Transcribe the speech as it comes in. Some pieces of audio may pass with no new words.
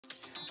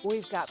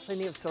We've got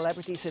plenty of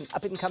celebrities and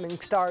up-and-coming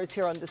stars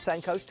here on the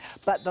Suncoast,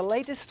 but the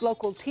latest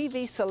local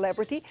TV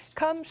celebrity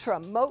comes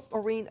from Mote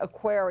Marine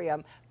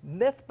Aquarium.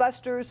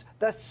 Mythbusters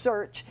The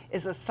Search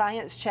is a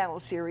Science Channel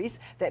series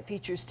that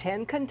features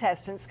 10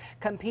 contestants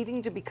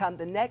competing to become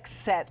the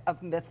next set of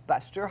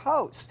Mythbuster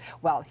hosts.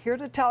 Well, here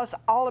to tell us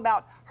all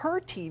about her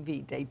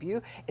TV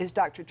debut is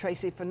Dr.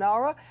 Tracy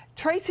Fanara.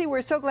 Tracy,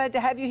 we're so glad to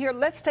have you here.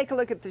 Let's take a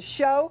look at the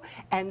show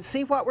and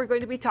see what we're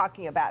going to be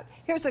talking about.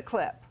 Here's a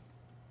clip.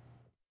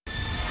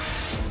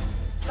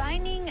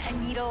 Finding a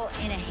needle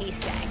in a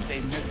haystack.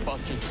 A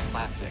Mythbusters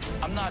classic.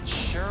 I'm not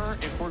sure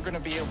if we're going to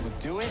be able to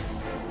do it.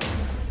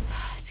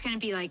 It's going to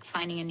be like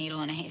finding a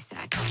needle in a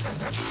haystack.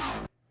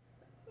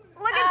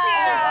 Look at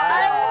you!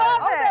 I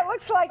love it! That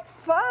looks like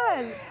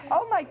fun.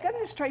 Oh my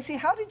goodness, Tracy,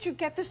 how did you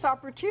get this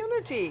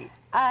opportunity?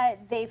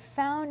 They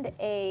found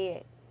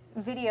a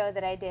video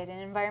that I did, an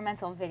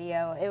environmental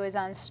video. It was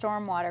on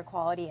stormwater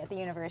quality at the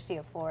University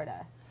of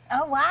Florida.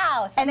 Oh,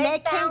 wow. So And they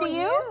that came found to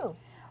you?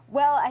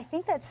 Well, I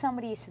think that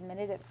somebody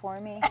submitted it for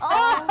me.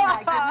 Oh my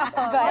goodness,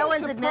 But no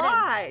one's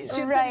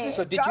admitted. Right.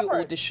 So did you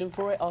audition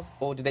for it,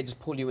 or did they just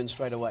pull you in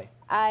straight away?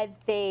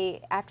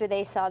 After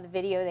they saw the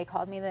video, they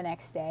called me the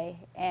next day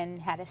and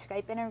had a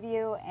Skype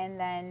interview, and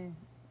then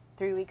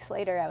 3 weeks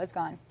later, I was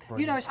gone.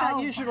 You know, it's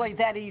not usually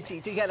that easy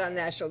to get on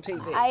national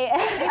TV.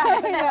 I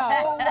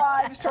know. Whole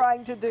lives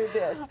trying to do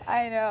this.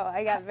 I know.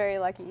 I got very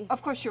lucky.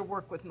 Of course, your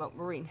work with Mote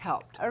Marine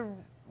helped.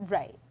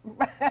 Right.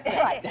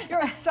 Right. You're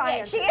a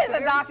scientist. She is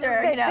a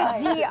doctor, you know.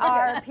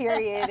 DR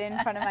period in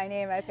front of my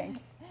name, I think.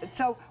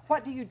 So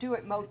what do you do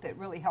at Mote that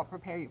really helped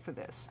prepare you for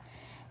this?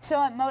 So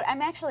at Mote,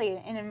 I'm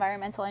actually an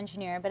environmental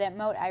engineer, but at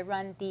Mote I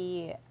run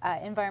the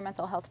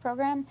environmental health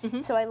program.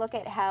 So I look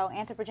at how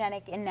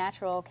anthropogenic and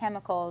natural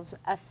chemicals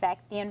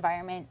affect the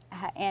environment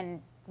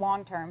and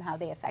long-term how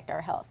they affect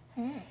our health.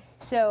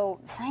 So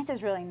science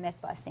is really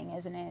myth-busting,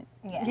 isn't it?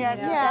 Yeah.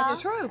 Yes, You know?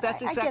 that's true.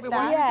 That's exactly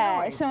what you're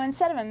Yeah, doing. so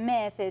instead of a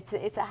myth,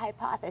 it's a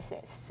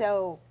hypothesis.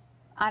 So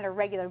on a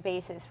regular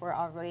basis, we're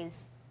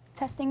always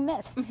testing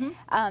myths.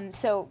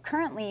 So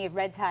currently,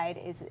 red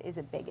tide is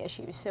a big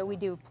issue. So we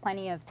do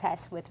plenty of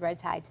tests with red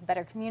tide to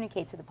better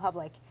communicate to the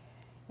public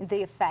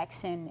the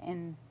effects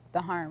and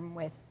the harm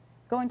with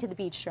going to the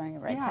beach during a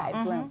red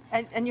tide bloom.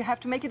 And you have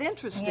to make it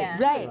interesting. Yeah.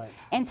 Right.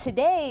 And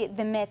today,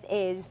 the myth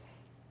is,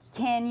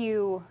 can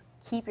you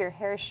keep your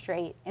hair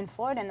straight in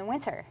Florida in the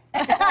winter?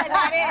 During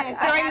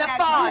the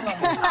fog.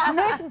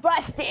 Myth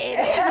busted.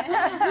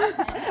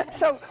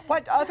 So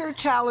what other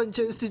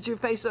challenges did you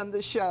face on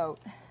the show?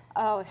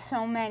 Oh,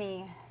 so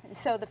many.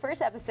 So the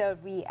first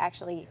episode, we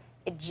actually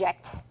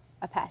eject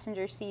a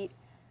passenger seat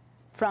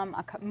from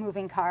a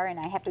moving car, and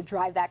I have to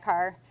drive that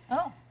car.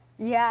 Oh.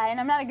 Yeah, and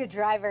I'm not a good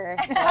driver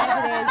as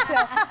it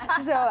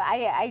is. So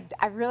I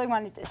really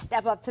wanted to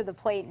step up to the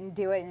plate and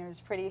do it, and it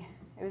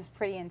was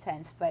pretty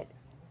intense. But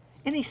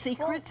Any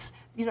secrets,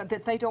 you know,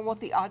 that they don't want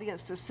the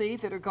audience to see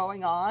that are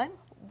going on?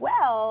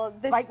 well,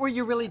 this. Like, were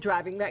you really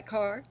driving that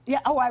car?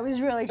 Yeah, oh, I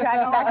was really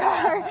driving that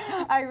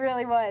car. I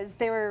really was.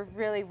 They were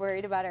really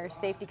worried about our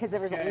safety because there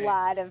was a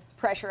lot of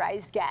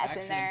pressurized gas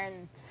in there,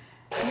 and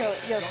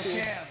you'll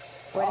see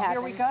what happens.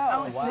 Here we go.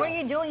 Oh, what are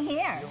you doing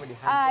here?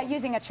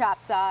 Using a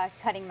chop saw,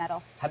 cutting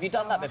metal. Have you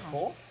done that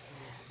before?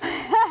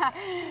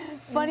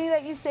 Funny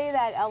that you say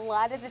that. A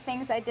lot of the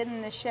things I did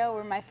in the show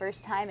were my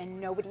first time,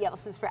 and nobody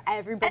else's.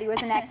 Everybody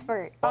was an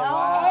expert.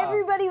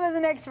 Everybody was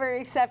an expert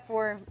except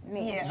for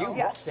me. Yeah. You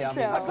rocked it. I mean,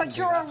 So- But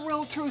you're a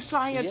real true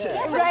scientist.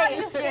 Yeah. So Right. how do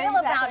you You're feel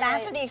about exactly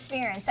after right. the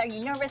experience? Are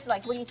you nervous?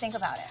 Like, what do you think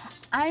about it?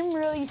 I'm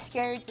really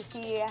scared to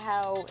see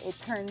how it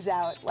turns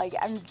out. Like,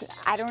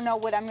 I don't know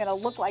what I'm gonna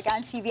look like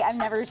on TV. I've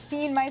never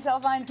seen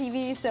myself on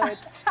TV, so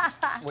it's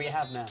we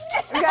have now.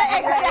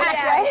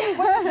 right.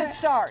 When does it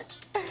start?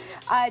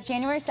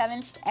 January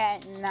 7th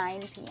at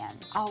 9 p.m.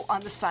 Oh, on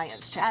the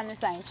Science Channel. on the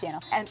Science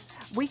Channel. And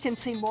we can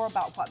see more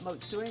about what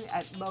Mote's doing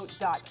at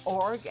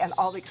mote.org and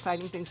all the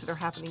exciting things that are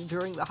happening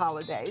during the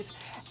holidays.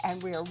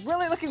 And we are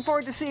really looking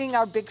forward to seeing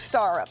our big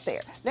star up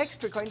there.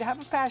 Next, we're going to have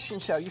a fashion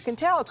show. You can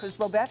tell because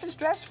Bobeth is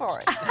dressed for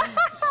it.